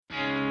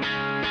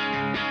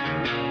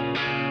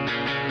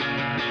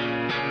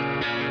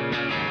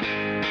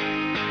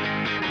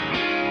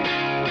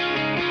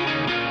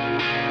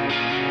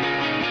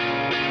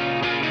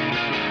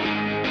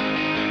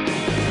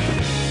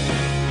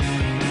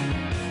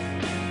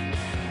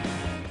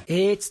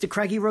It's the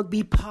Craggy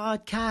Rugby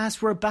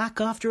podcast. We're back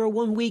after a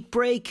 1 week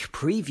break,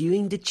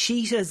 previewing the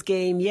Cheetahs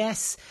game.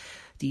 Yes,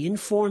 the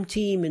informed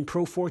team in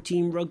Pro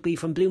 14 Rugby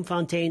from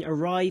Bloemfontein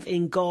arrive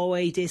in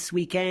Galway this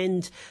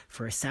weekend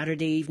for a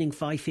Saturday evening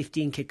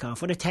 5:15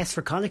 kickoff. What a test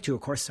for Connacht, who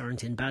of course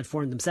aren't in bad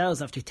form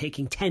themselves after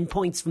taking 10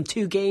 points from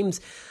 2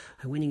 games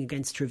and winning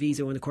against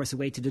Treviso and of course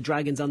away to the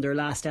Dragons on their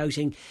last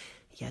outing.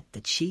 Yet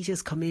the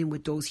Cheetahs come in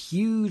with those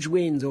huge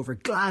wins over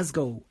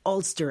Glasgow,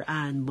 Ulster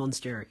and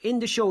Munster. In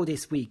the show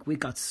this week, we've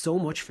got so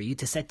much for you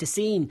to set the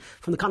scene.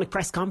 From the Connacht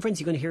press conference,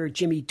 you're going to hear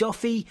Jimmy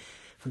Duffy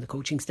from the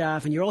coaching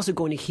staff, and you're also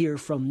going to hear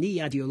from Ní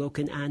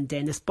Adeológin and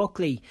Dennis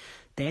Buckley.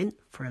 Then,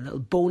 for a little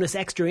bonus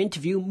extra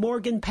interview,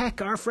 Morgan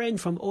Peck, our friend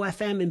from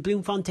OFM in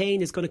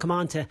Bloemfontein, is going to come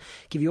on to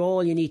give you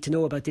all you need to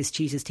know about this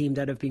Cheetahs team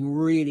that have been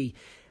really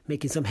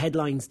making some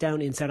headlines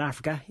down in South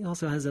Africa. He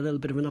also has a little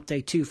bit of an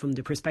update too from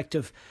the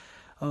perspective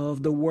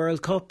of the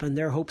World Cup and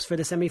their hopes for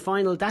the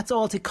semi-final. That's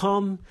all to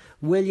come.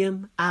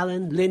 William,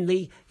 Alan,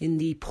 Lindley in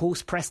the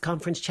post-press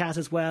conference chat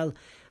as well.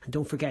 And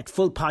don't forget,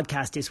 full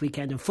podcast this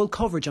weekend and full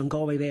coverage on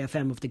Galway Bay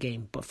FM of the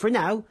game. But for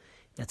now,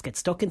 let's get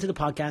stuck into the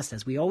podcast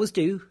as we always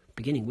do,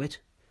 beginning with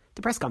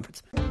the press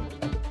conference.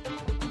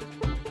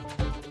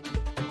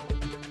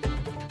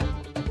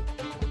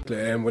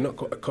 We're not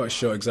quite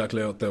sure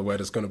exactly out there where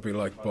it's going to be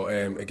like, but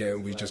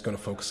again, we're just going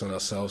to focus on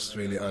ourselves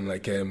really, and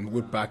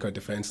we'll back our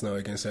defence now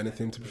against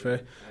anything, to be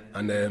fair,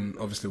 and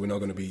obviously we're not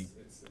going to be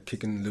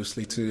kicking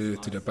loosely to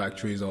the back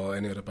trees or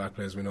any of the back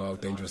players. We know how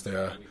dangerous they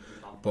are,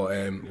 but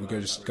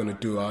we're just going to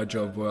do our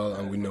job well,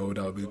 and we know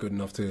that'll be good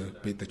enough to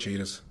beat the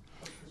Cheetahs.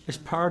 It's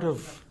part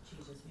of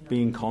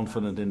being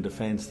confident in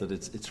defence that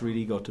it's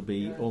really got to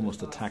be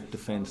almost attack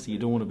defence. You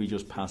don't want to be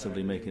just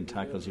passively making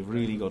tackles. You've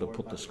really got to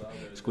put the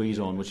squeeze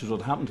on, which is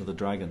what happened to the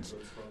Dragons.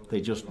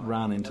 They just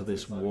ran into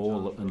this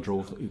wall and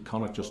drove.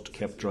 Connacht just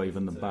kept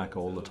driving them back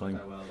all the time.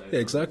 Yeah,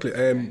 exactly.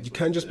 You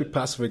can't just be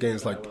passive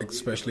against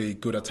especially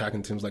good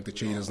attacking teams like the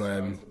Cheetahs,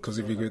 because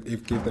if you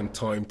give them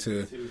time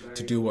to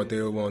do what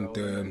they want,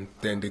 then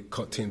they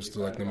cut teams to,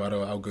 no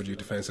matter how good your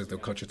defence is, they'll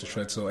cut you to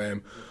shreds. So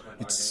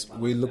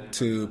we look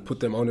to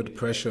put them under the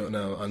pressure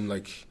now and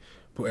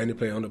put any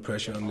player under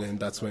pressure, and then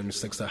that's when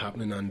mistakes start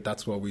happening, and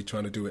that's what we're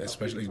trying to do,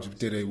 especially we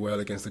did it well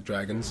against the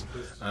Dragons,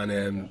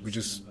 and we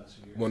just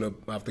want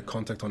to have the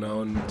contact on our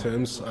own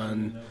terms,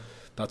 and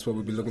that's what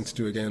we'll be looking to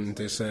do again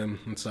this on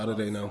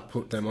Saturday now,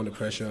 put them under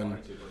pressure and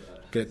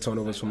get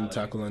turnovers from the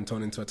tackle and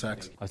turn into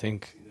attacks. I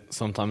think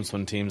sometimes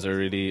when teams are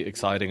really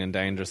exciting and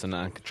dangerous and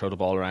can throw the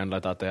ball around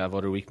like that, they have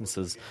other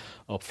weaknesses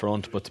up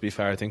front, but to be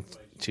fair, I think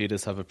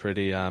Cheetahs have a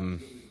pretty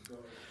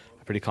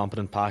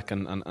competent pack,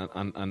 and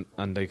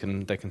they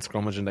can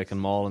scrummage and they can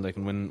maul and they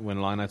can win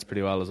lineouts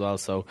pretty well as well.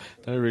 So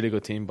they're a really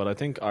good team. But I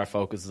think our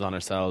focus is on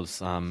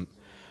ourselves.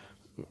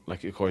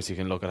 Of course, you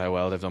can look at how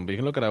well they've done, but you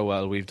can look at how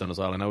well we've done as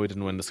well. I know we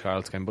didn't win the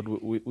Scarlets game, but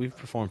we've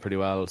performed pretty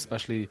well,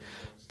 especially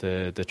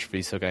the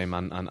Treviso game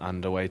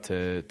and away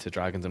to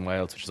Dragons in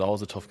Wales, which is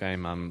always a tough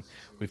game.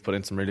 We've put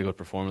in some really good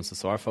performances.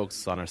 So our focus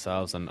is on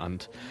ourselves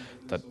and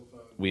that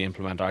we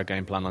implement our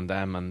game plan on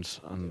them, and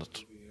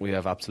we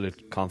have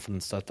absolute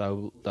confidence that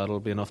that'll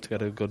be enough to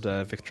get a good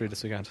victory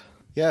this weekend.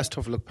 Yeah, it's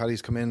tough. Look,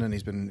 Paddy's come in and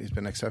he's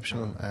been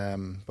exceptional.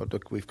 But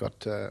look, we've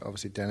got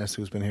obviously Dennis,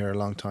 who's been here a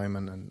long time,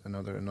 and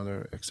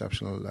another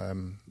exceptional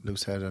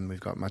loose head, and we've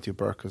got Matthew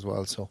Burke as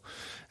well. So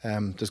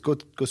there's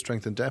good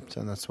strength and depth,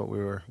 and that's what we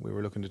were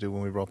looking to do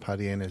when we brought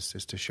Paddy in, is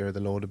to share the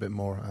load a bit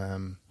more.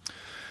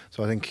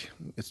 So I think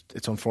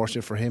it's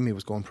unfortunate for him. He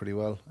was going pretty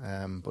well,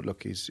 but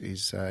look,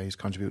 he's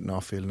contributing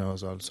off field now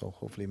as well. So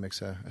hopefully he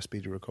makes a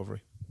speedy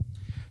recovery.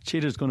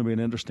 Cheetah's going to be an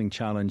interesting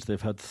challenge.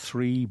 They've had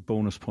 3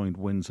 bonus point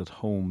wins at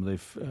home.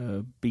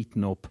 They've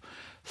beaten up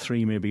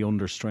 3 maybe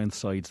under strength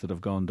sides that have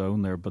gone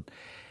down there. But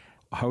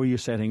how are you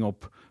setting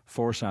up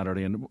for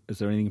Saturday, and is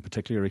there anything in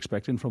particular you're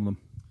expecting from them?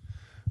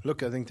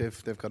 Look, I think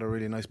they've got a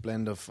really nice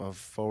blend of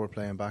forward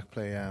play and back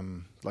play.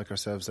 Like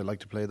ourselves, they like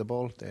to play the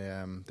ball.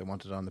 They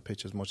want it on the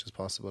pitch as much as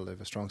possible. They have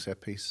a strong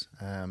set piece.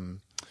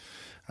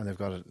 And they've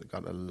got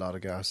a lot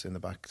of gas in the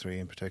back 3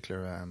 in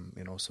particular,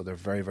 so they're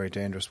very, very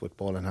dangerous with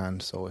ball in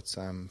hand. So it's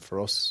for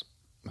us,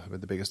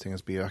 the biggest thing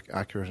is be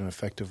accurate and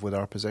effective with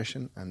our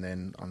possession, and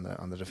then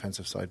on the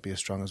defensive side, be as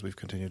strong as we've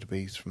continued to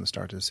be from the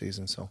start of the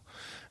season. So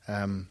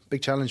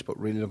big challenge, but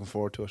really looking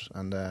forward to it,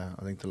 and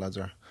I think the lads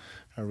are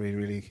really,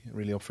 really,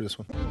 really up for this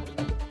one.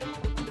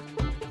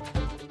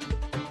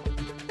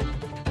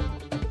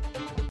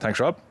 Thanks,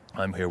 Rob.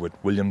 I'm here with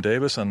William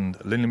Davis and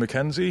Lindley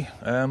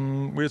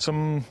McKenzie. We had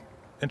some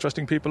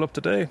interesting people up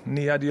today.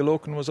 Ní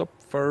Adeológin was up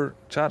for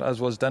chat, as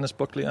was Dennis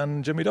Buckley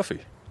and Jimmy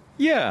Duffy.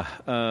 Yeah,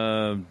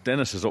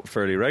 Dennis is up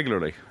fairly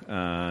regularly,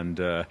 and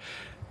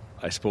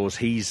I suppose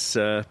he's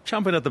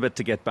champing at the bit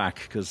to get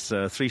back, because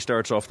 3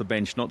 starts off the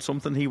bench, not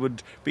something he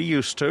would be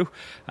used to,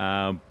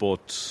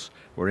 but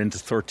we're into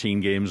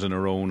 13 games in a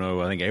row now.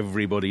 I think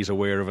everybody's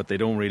aware of it. They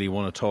don't really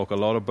want to talk a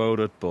lot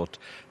about it, but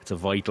it's a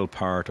vital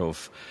part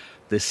of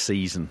this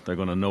season. They're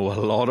going to know a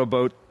lot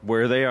about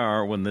where they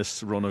are when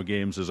this run of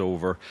games is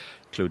over.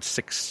 Includes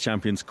 6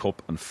 Champions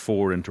Cup and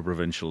 4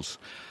 interprovincials.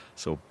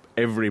 So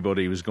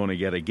everybody was going to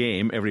get a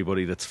game,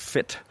 everybody that's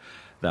fit,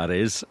 that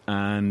is.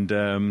 And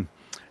Ní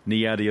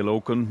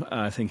Adéochán,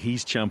 I think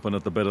he's champing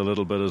at the bit a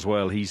little bit as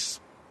well. He's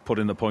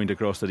putting the point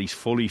across that he's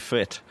fully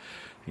fit.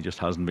 He just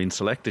hasn't been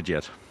selected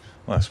yet.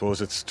 Well, I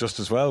suppose it's just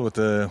as well with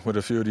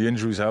a few of the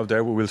injuries out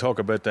there, but we'll talk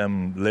about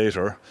them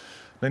later.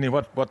 Linny,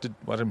 what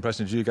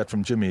impression did you get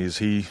from Jimmy? Is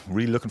he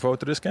really looking forward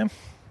to this game?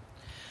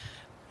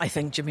 I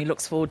think Jimmy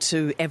looks forward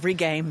to every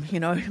game.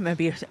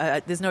 Maybe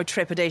there's no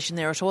trepidation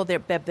there at all. They're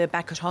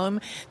back at home.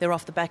 They're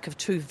off the back of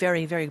 2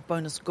 very, very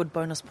good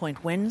bonus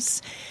point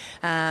wins.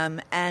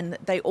 And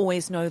they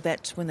always know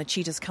that when the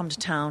Cheetahs come to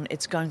town,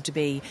 it's going to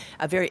be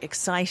a very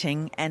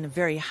exciting and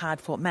very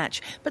hard-fought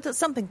match. But it's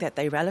something that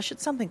they relish.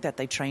 It's something that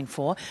they train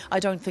for. I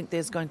don't think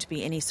there's going to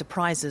be any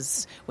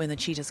surprises when the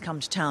Cheetahs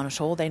come to town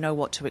at all. They know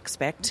what to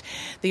expect.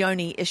 The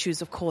only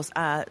issues, of course,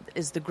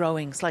 is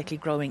the slightly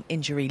growing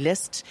injury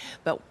list.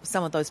 But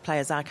some of those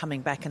players are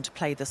coming back into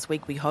play this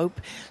week, we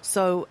hope.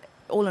 So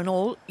all in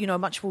all,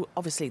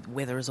 obviously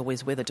weather is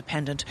always weather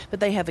dependent, but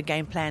they have a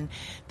game plan.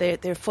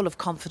 They're full of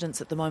confidence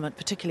at the moment,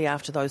 particularly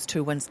after those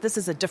 2 wins. This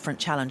is a different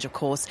challenge, of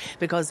course,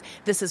 because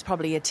this is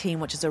probably a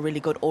team which is a really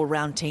good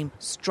all-round team,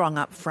 strong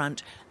up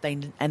front. We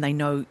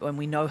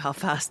know how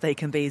fast they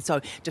can be.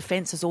 So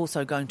defence is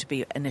also going to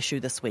be an issue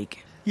this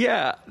week.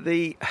 Yeah,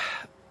 the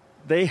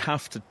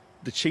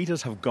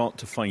Cheetahs have got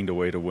to find a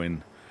way to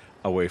win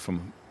away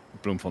from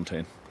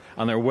Bloemfontein.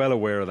 And they're well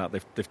aware of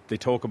that. They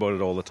talk about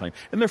it all the time.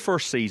 In their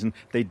first season,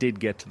 they did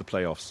get to the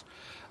playoffs.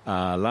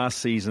 Last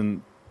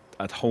season,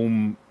 at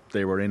home,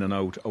 they were in and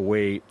out.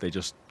 Away, they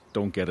just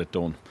don't get it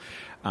done.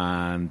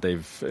 And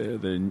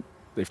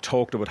they've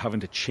talked about having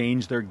to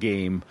change their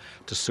game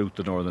to suit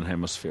the Northern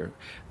Hemisphere.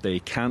 They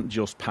can't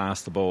just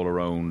pass the ball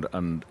around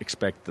and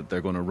expect that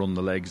they're going to run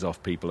the legs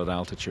off people at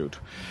altitude.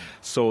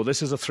 So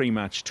this is a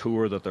 3-match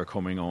tour that they're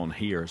coming on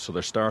here. So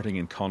they're starting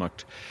in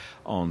Connacht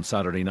on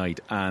Saturday night,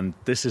 and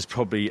this is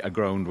probably a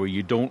ground where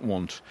you don't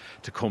want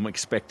to come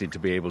expecting to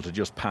be able to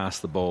just pass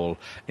the ball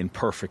in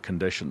perfect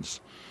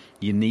conditions.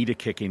 You need a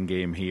kicking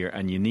game here,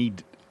 and you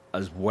need,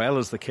 as well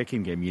as the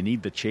kicking game, you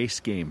need the chase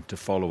game to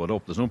follow it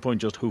up. There's no point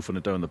just hoofing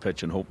it down the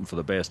pitch and hoping for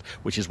the best,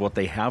 which is what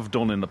they have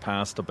done in the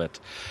past a bit.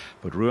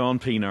 But Ruan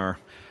Pienaar,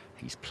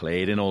 he's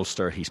played in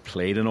Ulster, he's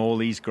played in all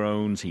these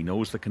grounds, he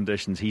knows the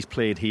conditions, he's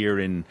played here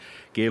in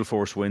Gale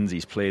Force Winds,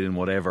 he's played in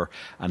whatever,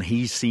 and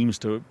he seems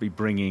to be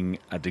bringing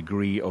a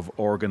degree of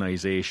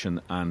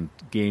organisation and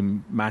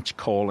game match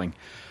calling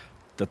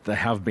that they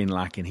have been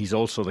lacking. He's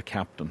also the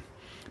captain.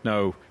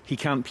 Now, he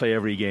can't play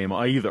every game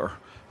either,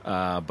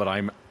 but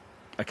I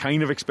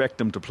kind of expect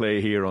him to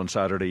play here on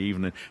Saturday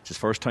evening. It's his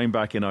first time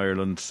back in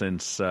Ireland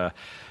since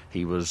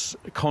he was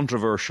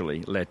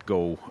controversially let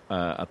go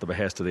at the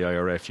behest of the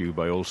IRFU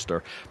by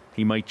Ulster.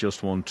 He might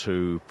just want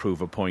to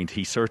prove a point.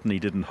 He certainly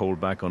didn't hold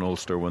back on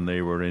Ulster when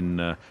they were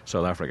in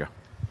South Africa.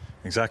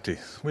 Exactly.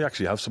 We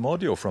actually have some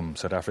audio from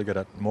South Africa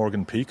that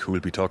Morgan Peake, who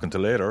we'll be talking to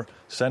later,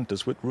 sent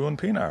us with Ruan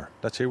Pienaar.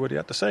 Let's hear what he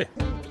had to say.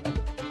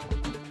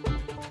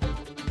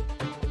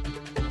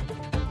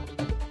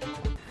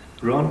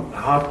 Ruan,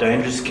 how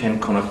dangerous can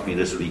Connacht be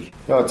this week?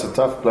 Yeah, it's a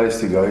tough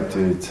place to go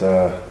to. It's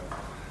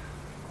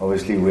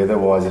obviously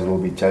weather-wise it will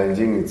be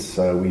challenging.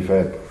 We've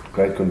had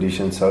great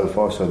conditions so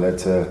far, so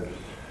that's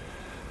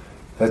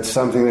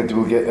something that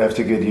we'll have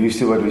to get used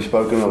to. But we've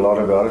spoken a lot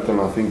about it,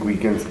 and I think we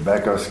can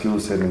back our skill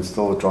set and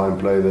still try and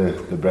play the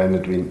brand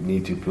that we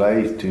need to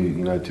play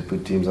to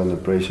put teams under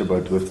pressure.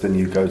 But with the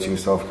new coaching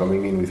staff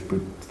coming in, we've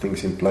put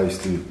things in place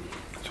to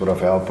sort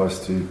of help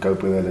us to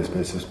cope with that as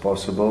best as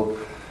possible.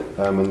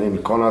 And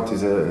then Connacht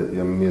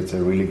it's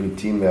a really good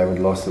team. They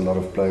haven't lost a lot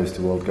of players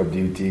to World Cup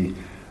duty,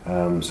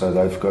 so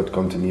they've got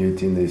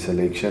continuity in their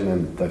selection,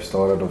 and they've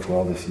started off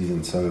well this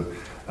season. So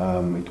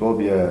it will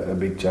be a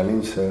big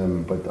challenge,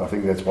 but I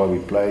think that's why we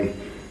play.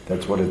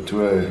 That's what a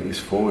tour is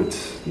for.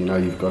 It's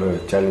you've got to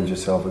challenge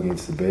yourself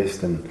against the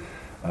best, and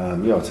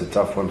it's a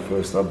tough one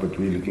first up, but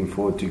we're looking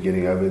forward to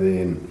getting over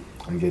there and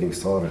getting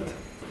started.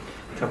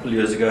 A couple of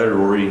years ago,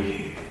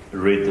 Rory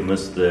read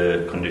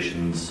the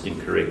conditions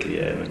incorrectly,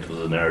 and it was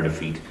a narrow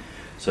defeat.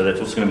 So that's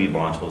also going to be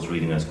vital, is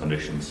reading those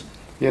conditions.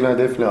 Yeah, no,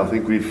 definitely. I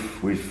think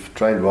we've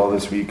trained well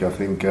this week. I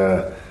think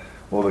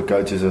all the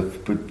coaches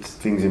have put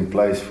things in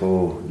place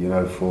for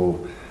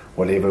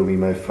whatever we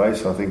may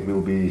face. I think we'll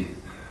be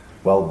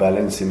well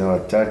balanced in our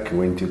attack,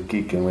 when to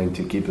kick and when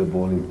to keep the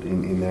ball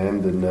in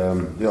hand. And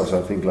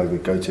so I think, like the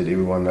coach said,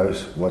 everyone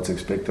knows what's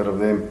expected of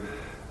them,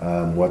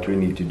 what we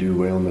need to do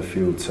well on the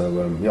field. So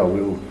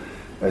we'll,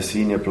 as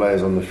senior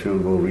players on the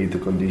field, will read the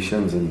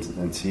conditions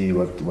and see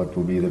what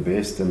will be the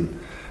best, and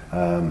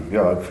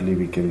hopefully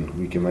we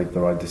can make the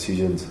right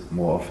decisions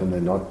more often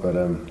than not. But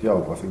I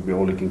think we're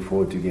all looking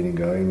forward to getting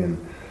going,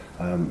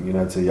 and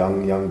it's a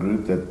young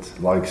group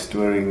that likes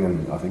touring,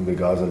 and I think the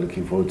guys are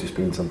looking forward to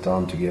spend some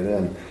time together.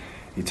 And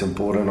it's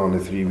important on a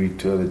 3-week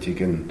tour that you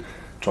can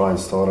try and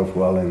start off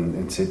well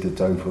and set the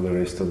tone for the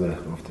rest of the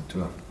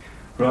tour.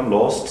 Around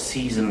last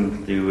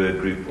season, there were a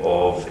group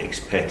of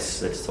expats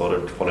that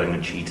started following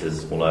the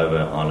Cheetahs all over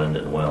Ireland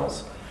and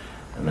Wales,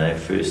 and they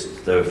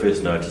were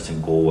first noticed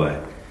in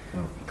Galway.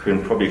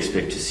 can probably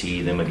expect to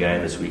see them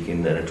again this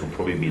weekend, and it will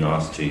probably be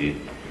nice to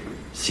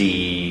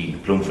see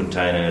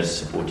Bloemfonteiners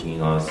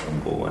supporting us in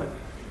Galway.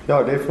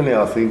 Yeah, definitely.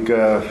 I think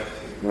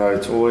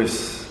it's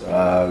always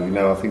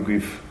I think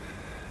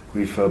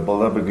we've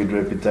built up a good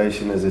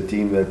reputation as a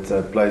team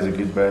that plays a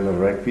good brand of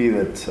rugby.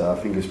 That I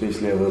think,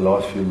 especially over the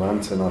last few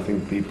months, and I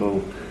think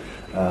people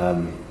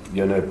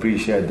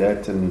appreciate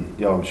that. And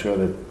yeah, I'm sure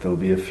that there'll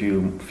be a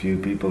few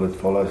people that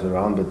follow us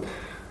around, but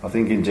I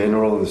think in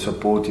general the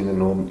support in the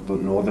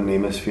Northern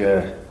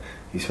Hemisphere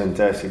is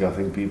fantastic. I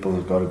think people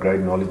have got a great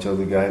knowledge of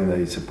the game.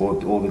 They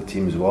support all the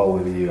teams well,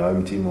 whether you're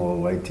home team or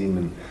away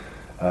team,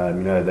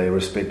 and they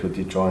respect what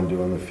you try and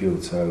do on the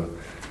field. So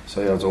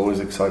yeah, it's always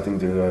exciting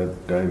to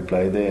go and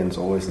play there, and it's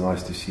always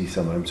nice to see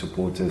some home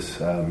supporters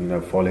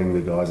following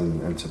the guys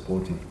and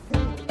supporting.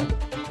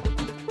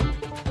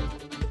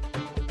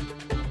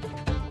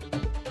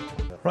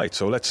 Right,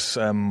 so let's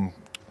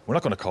we're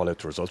not going to call out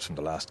the results from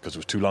the last, because it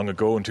was too long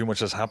ago and too much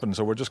has happened,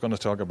 so we're just going to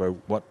talk about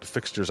what the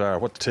fixtures are,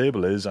 what the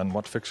table is, and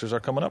what fixtures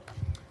are coming up.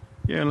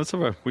 Yeah, we'll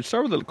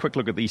start with a quick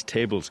look at these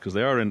tables, because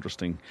they are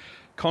interesting.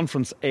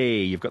 Conference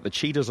A, you've got the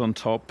Cheetahs on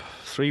top,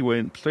 3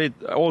 wins.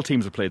 All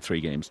teams have played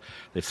 3 games.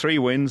 They've 3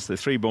 wins, they've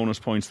 3 bonus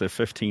points, they've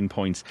 15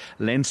 points.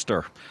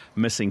 Leinster,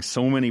 missing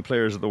so many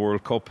players at the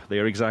World Cup, they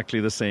are exactly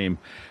the same.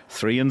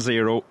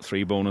 3-0,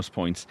 3 bonus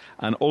points.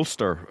 And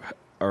Ulster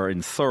are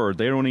in third.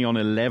 They're only on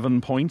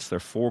 11 points.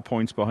 They're 4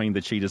 points behind the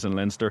Cheetahs and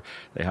Leinster.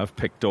 They have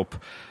picked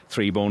up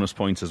 3 bonus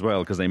points as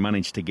well, because they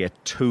managed to get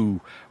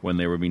 2 when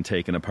they were being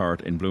taken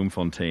apart in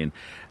Bloemfontein.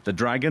 The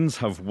Dragons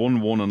have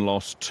won 1 and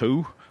lost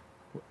 2.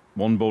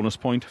 1 bonus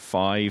point,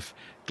 5.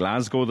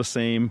 Glasgow the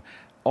same.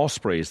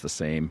 Ospreys the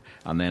same.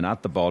 And then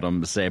at the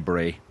bottom,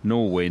 Zebre, no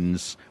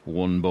wins,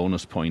 1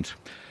 bonus point.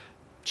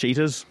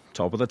 Cheetahs,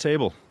 top of the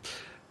table.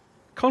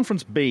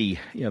 Conference B,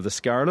 you have the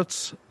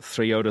Scarlets,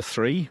 3 out of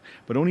 3,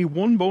 but only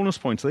 1 bonus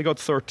point, so they got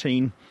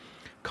 13.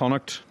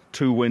 Connacht,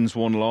 2 wins,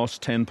 1 loss,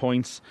 10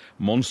 points.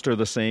 Munster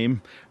the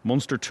same.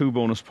 Munster 2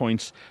 bonus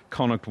points,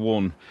 Connacht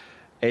 1.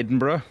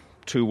 Edinburgh,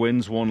 2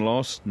 wins, 1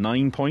 loss,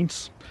 9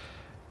 points.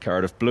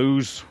 Cardiff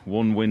Blues,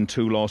 1 win,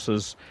 2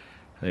 losses.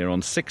 They're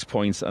on 6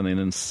 points, and then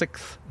in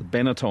 6th,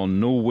 Benetton,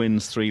 no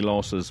wins, 3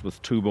 losses,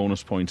 with 2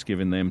 bonus points,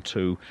 giving them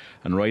 2.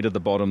 And right at the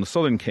bottom, the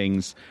Southern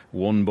Kings,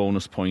 1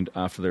 bonus point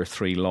after their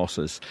 3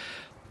 losses.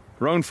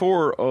 Round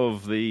 4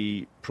 of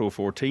the Pro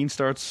 14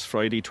 starts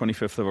Friday,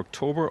 25th of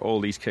October.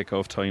 All these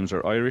kick-off times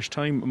are Irish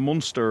time.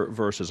 Munster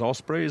versus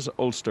Ospreys,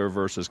 Ulster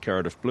versus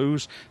Cardiff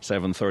Blues,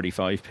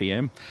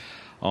 7:35pm.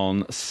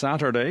 On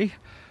Saturday,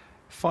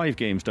 5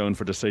 games down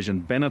for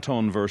decision.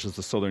 Benetton versus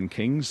the Southern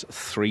Kings,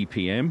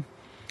 3pm.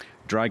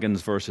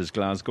 Dragons versus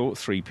Glasgow,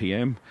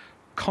 3pm.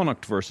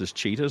 Connacht versus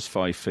Cheetahs,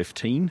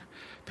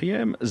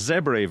 5:15pm.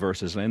 Zebre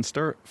versus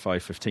Leinster,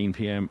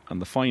 5:15pm.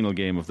 And the final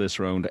game of this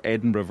round,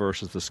 Edinburgh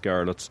versus the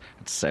Scarlets,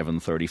 at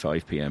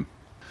 7:35pm.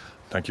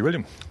 Thank you,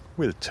 William.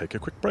 We'll take a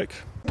quick break.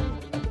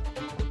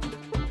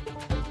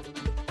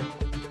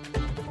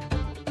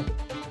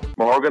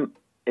 Morgan,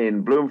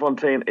 in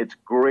Bloemfontein, it's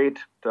great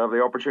to have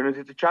the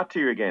opportunity to chat to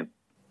you again.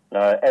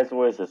 As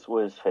always, it's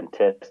always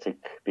fantastic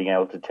being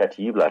able to chat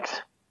to you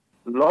blacks.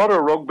 A lot of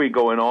rugby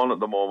going on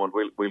at the moment.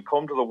 We'll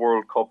come to the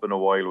World Cup in a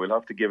while. We'll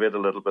have to give it a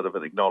little bit of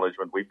an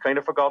acknowledgement. We've kind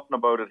of forgotten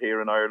about it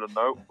here in Ireland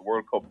now. The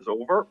World Cup is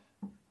over.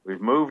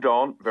 We've moved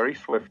on very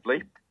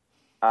swiftly.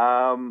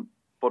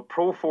 But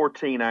Pro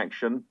 14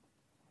 action,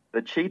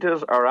 the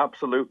Cheetahs are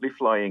absolutely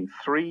flying.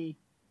 3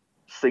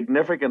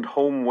 significant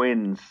home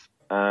wins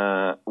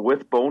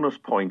with bonus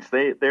points.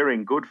 They're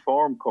in good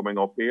form coming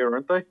up here,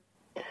 aren't they?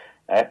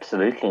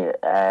 Absolutely,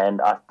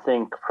 and I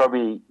think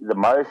probably the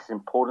most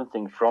important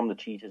thing from the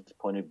Cheetahs'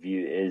 point of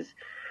view is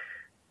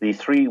the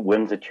 3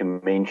 wins that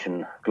you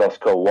mentioned.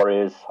 Glasgow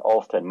Warriors,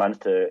 Ulster and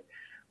Munster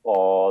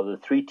are the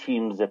 3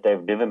 teams that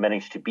they've never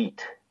managed to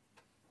beat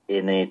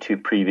in their 2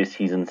 previous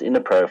seasons in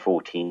the Pro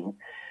 14.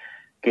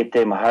 Get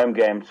them home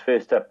games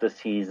first up this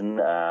season,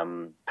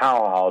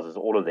 powerhouses,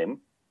 all of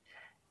them,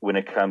 when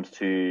it comes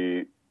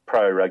to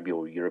pro rugby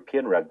or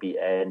European rugby,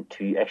 and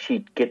to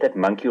actually get that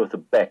monkey off the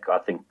back, I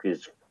think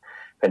is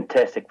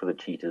fantastic for the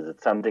Cheetahs.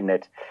 It's something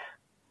that,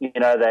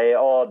 they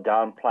are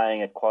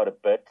downplaying it quite a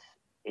bit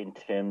in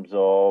terms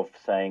of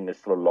saying there's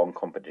still a long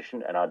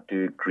competition, and I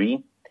do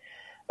agree.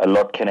 A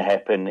lot can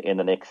happen in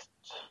the next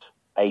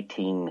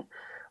 18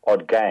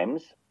 odd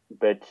games,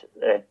 but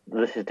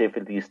this is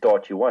definitely the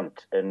start you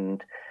want.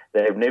 And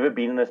they've never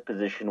been in this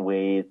position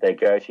where they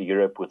go to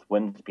Europe with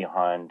wins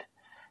behind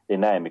their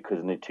name, because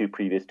in the 2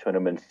 previous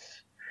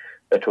tournaments,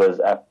 it was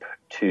up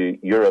to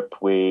Europe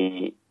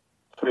where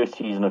first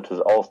season it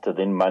was Ulster,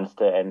 then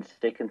Munster, and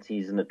second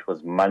season it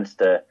was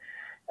Munster.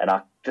 And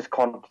I just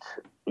can't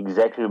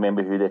exactly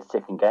remember who that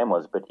second game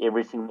was, but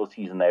every single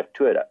season they've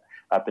toured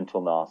up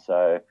until now.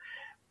 So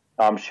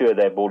I'm sure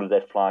they boarded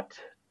that flight,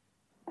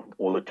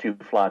 or the 2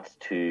 flights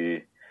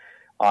to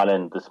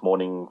Ireland this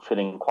morning,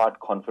 feeling quite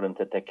confident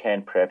that they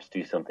can perhaps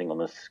do something on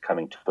this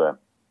coming tour.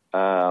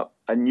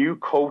 A new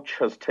coach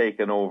has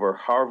taken over,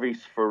 Harvey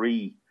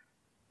Sferree.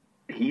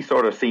 He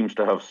sort of seems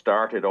to have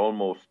started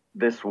almost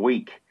this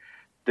week.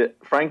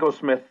 Franco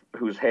Smith,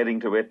 who's heading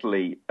to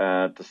Italy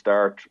to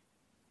start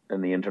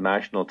in the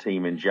international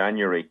team in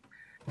January.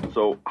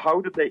 So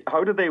how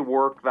did they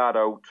work that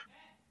out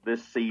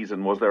this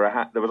season? Was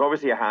there there was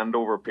obviously a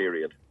handover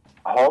period?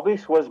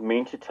 Harvey's was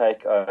meant to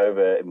take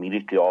over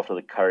immediately after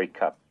the Currie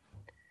Cup.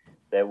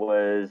 That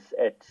was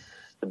at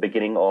the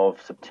beginning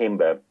of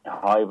September.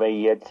 However,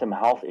 he had some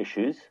health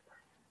issues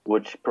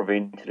which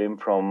prevented him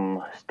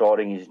from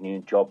starting his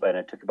new job, and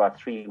it took about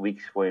 3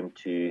 weeks for him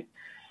to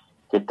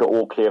get the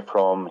all clear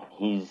from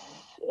his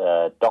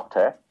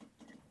doctor.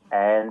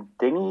 And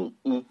then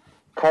he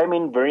came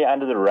in very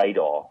under the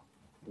radar.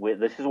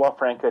 This is why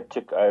Franco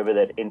took over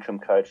that interim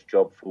coach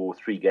job for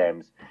 3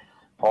 games.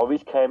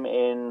 Harvey's came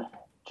in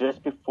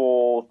just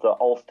before the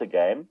Ulster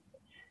game,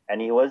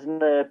 and he was in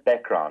the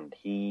background.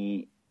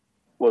 He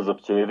was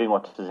observing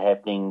what was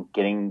happening,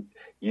 getting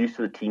used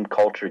to the team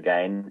culture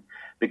again.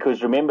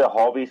 Because remember,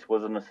 Harvey's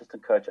was an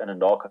assistant coach under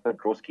Darko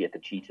Drosky at the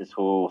Cheetahs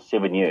for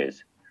 7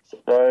 years.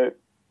 So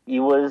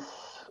he was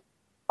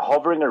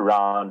hovering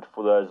around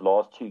for those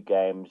last 2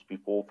 games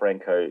before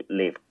Franco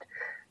left.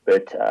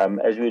 But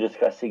as we're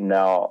discussing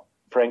now,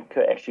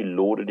 Franco actually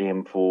lauded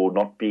him for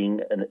not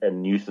being a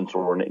nuisance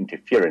or an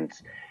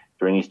interference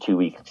during his 2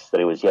 weeks that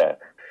he was here.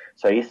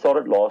 So he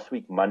started last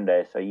week,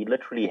 Monday. So he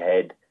literally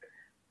had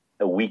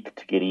a week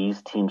to get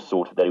his team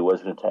sorted that he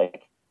was going to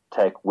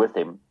take with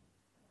him.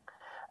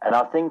 And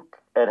I think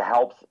it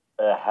helps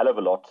a hell of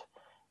a lot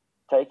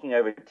taking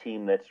over a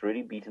team that's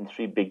really beaten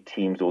 3 big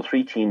teams, or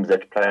 3 teams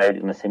that played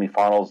in the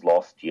semi-finals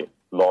last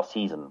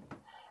season.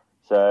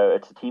 So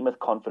it's a team with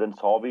confidence.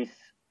 Harvey's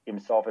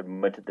himself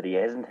admitted that he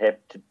hasn't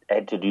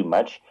had to do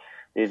much.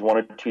 There's 1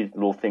 or 2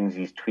 little things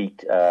he's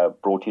tweaked,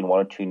 brought in 1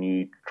 or 2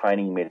 new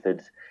training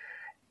methods.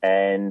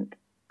 And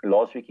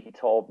last week he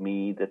told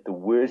me that the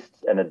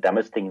worst and the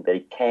dumbest thing that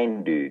he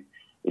can do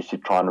is to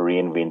try and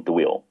reinvent the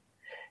wheel.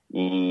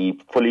 He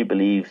fully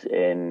believes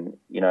in,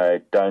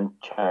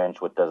 don't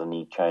change what doesn't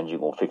need changing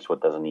or fix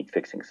what doesn't need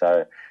fixing.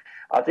 So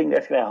I think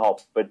that's going to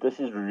help. But this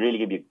is really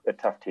going to be a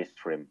tough test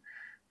for him.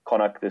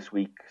 Connacht this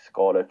week,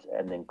 Scarlet,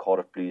 and then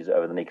Cardiff Blues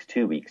over the next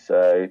 2 weeks.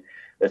 So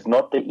it's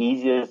not the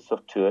easiest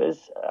of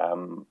tours.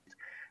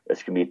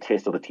 It's going to be a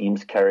test of the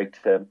team's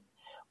character,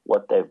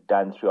 what they've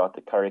done throughout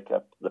the Currie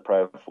Cup, the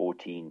Pro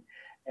 14,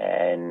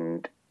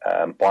 and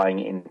buying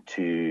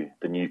into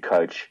the new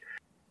coach.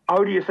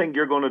 How do you think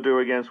you're going to do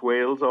against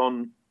Wales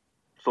on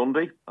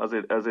Sunday, as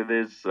it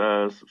is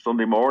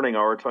Sunday morning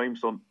our time,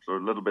 so a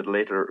little bit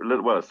later?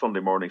 Sunday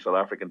morning South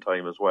African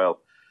time as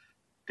well.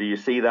 Do you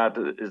see that?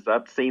 Is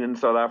that seen in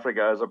South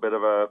Africa as a bit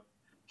of a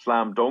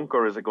slam dunk,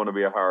 or is it going to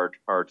be a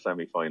hard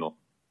semi-final?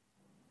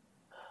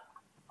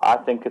 I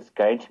think it's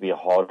going to be a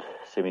hard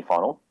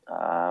semi-final.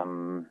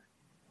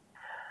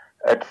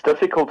 It's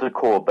difficult to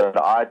call, but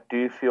I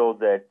do feel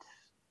that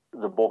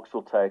the Boks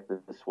will take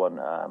this one.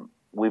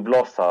 We've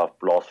lost our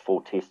last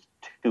 4 tests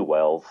to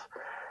Wales.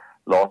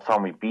 Last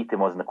time we beat them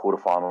was in the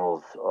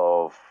quarterfinals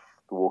of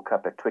the World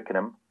Cup at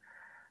Twickenham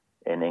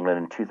in England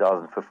in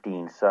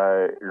 2015.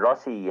 So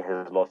Rossi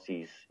has lost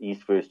his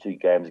first 2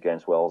 games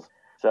against Wales.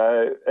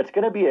 So it's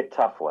going to be a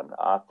tough one.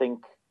 I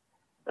think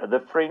the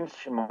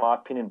French, in my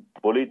opinion,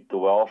 bullied the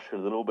Welsh a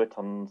little bit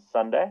on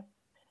Sunday.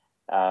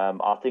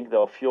 I think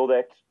they'll feel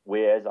that,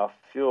 whereas I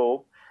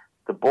feel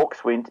the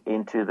Boks went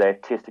into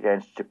that test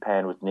against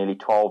Japan with nearly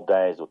 12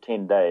 days or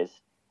 10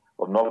 days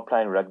of not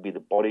playing rugby. The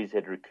bodies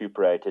had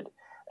recuperated.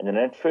 And in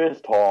that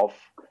first half,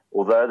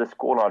 although the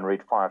scoreline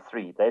read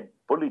 5-3, they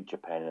bullied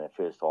Japan in that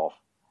first half.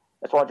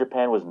 That's why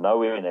Japan was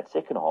nowhere in that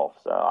second half.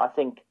 So I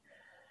think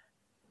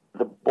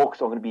the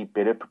Boks are going to be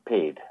better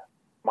prepared.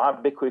 My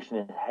big question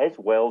is, has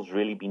Wales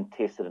really been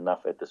tested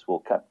enough at this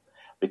World Cup?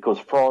 Because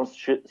France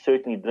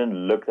certainly didn't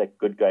look that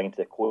good going into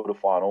the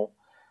quarterfinal.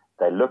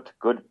 They looked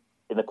good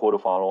in the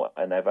quarterfinal,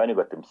 and they've only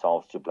got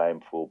themselves to blame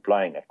for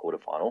playing that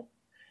quarterfinal.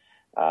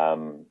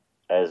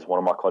 As one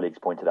of my colleagues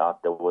pointed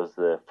out, that was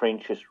the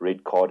Frenchest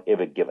red card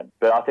ever given.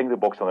 But I think the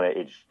Boks are going to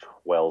edge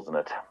Wales in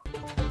it.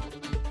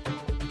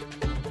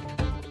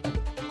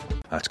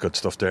 That's good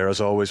stuff there,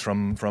 as always,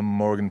 from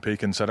Morgan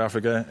Peake in South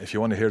Africa. If you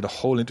want to hear the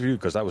whole interview,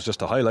 because that was just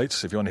the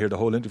highlights, if you want to hear the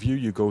whole interview,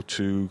 you go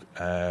to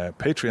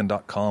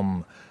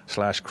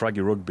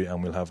patreon.com/Craggy Rugby,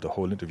 and we'll have the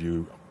whole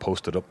interview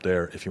posted up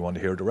there if you want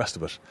to hear the rest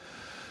of it.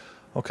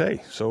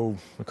 Okay, so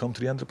we've come to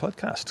the end of the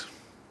podcast.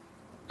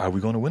 Are we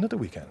going to win at the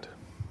weekend?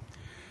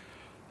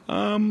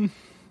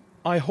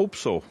 I hope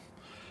so.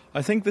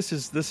 I think this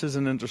is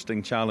an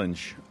interesting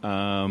challenge.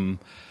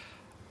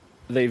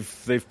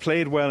 They've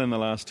played well in the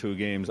last 2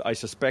 games. I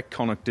suspect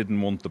Connacht didn't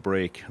want the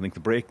break. I think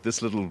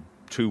this little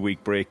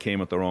 2-week break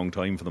came at the wrong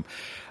time for them.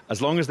 As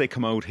long as they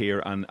come out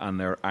here and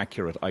they're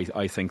accurate,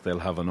 I think they'll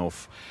have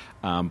enough.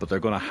 But they're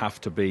going to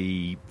have to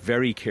be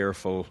very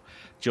careful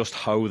just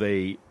how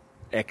they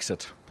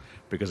exit.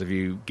 Because if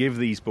you give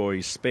these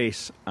boys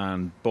space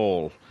and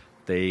ball,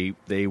 they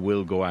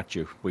will go at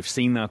you. We've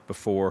seen that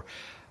before,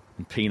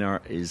 and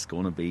Pienaar is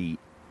going to be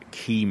a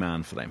key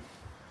man for them.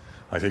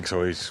 I think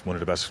so. He's one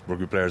of the best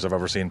rugby players I've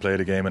ever seen play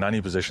the game in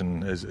any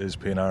position is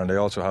Pienaar, and they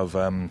also have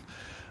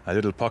a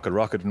little pocket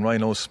rocket in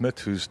Rhino Smith,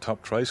 who's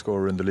top try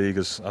scorer in the league,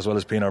 as well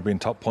as Pienaar being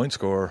top point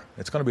scorer.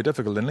 It's going to be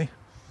difficult, isn't he?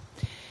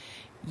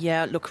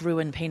 Yeah, look,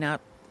 Ruan Pienaar,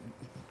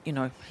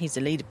 he's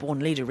a born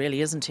leader,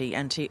 really, isn't he?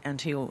 And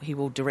he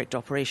will direct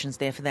operations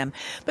there for them.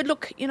 But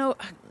look,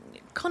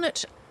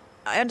 Connacht,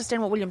 I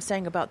understand what William's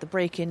saying about the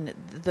break in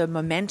the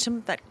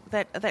momentum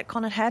that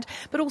Connacht had,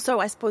 but also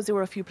I suppose there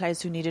were a few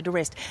players who needed a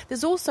rest.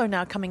 There's also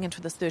now coming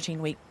into this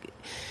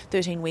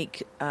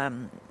 13-week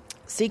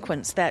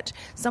sequence that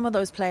some of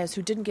those players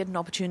who didn't get an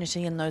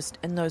opportunity in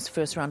those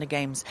first round of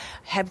games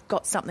have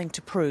got something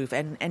to prove,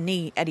 and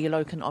Ni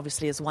Adeoloken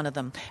obviously is one of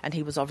them, and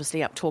he was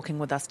obviously up talking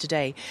with us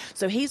today,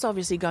 so he's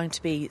obviously going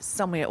to be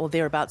somewhere or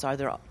thereabouts,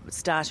 either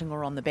starting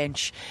or on the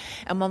bench,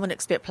 and one would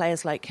expect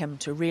players like him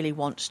to really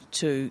want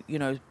to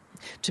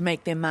to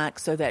make their mark,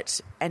 so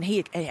that and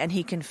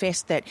he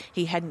confessed that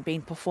he hadn't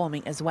been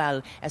performing as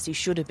well as he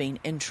should have been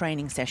in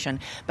training session,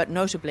 but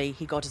notably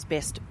he got his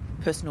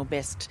personal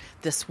best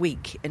this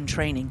week in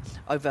training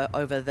over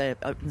the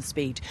open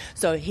speed.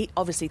 So he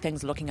obviously,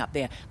 things are looking up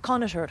there.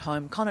 Connacht are at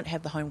home. Connacht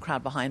have the home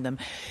crowd behind them,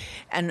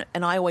 and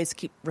I always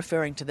keep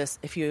referring to this.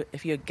 If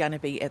you're going to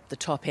be at the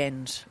top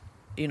end,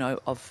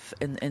 of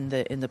in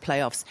the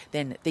playoffs,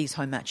 then these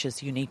home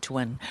matches you need to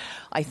win.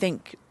 I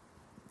think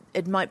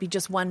it might be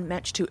just one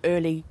match too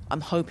early, I'm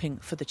hoping,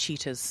 for the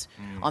Cheetahs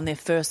on their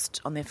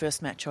first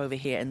match over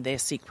here in their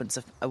sequence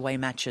of away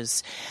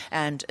matches.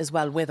 And as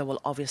well, weather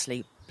will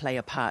obviously play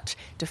a part.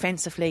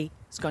 Defensively,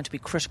 it's going to be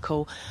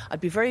critical.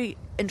 I'd be very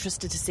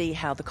interested to see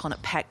how the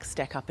Connacht pack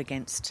stack up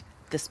against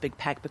this big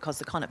pack, because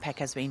the Connacht pack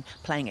has been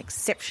playing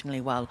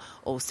exceptionally well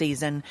all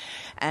season.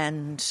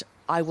 And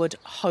I would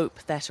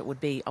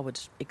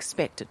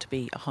expect it to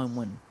be a home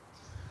win.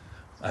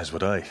 As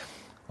would I.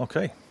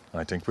 Okay,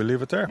 I think we'll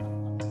leave it there.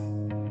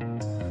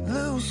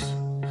 Loose,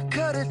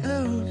 cut it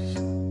loose.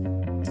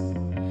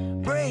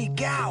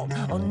 Break out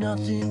or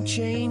nothing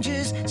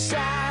changes.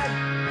 Sad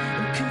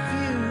and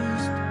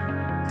confused.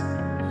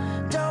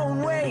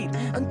 Don't wait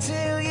until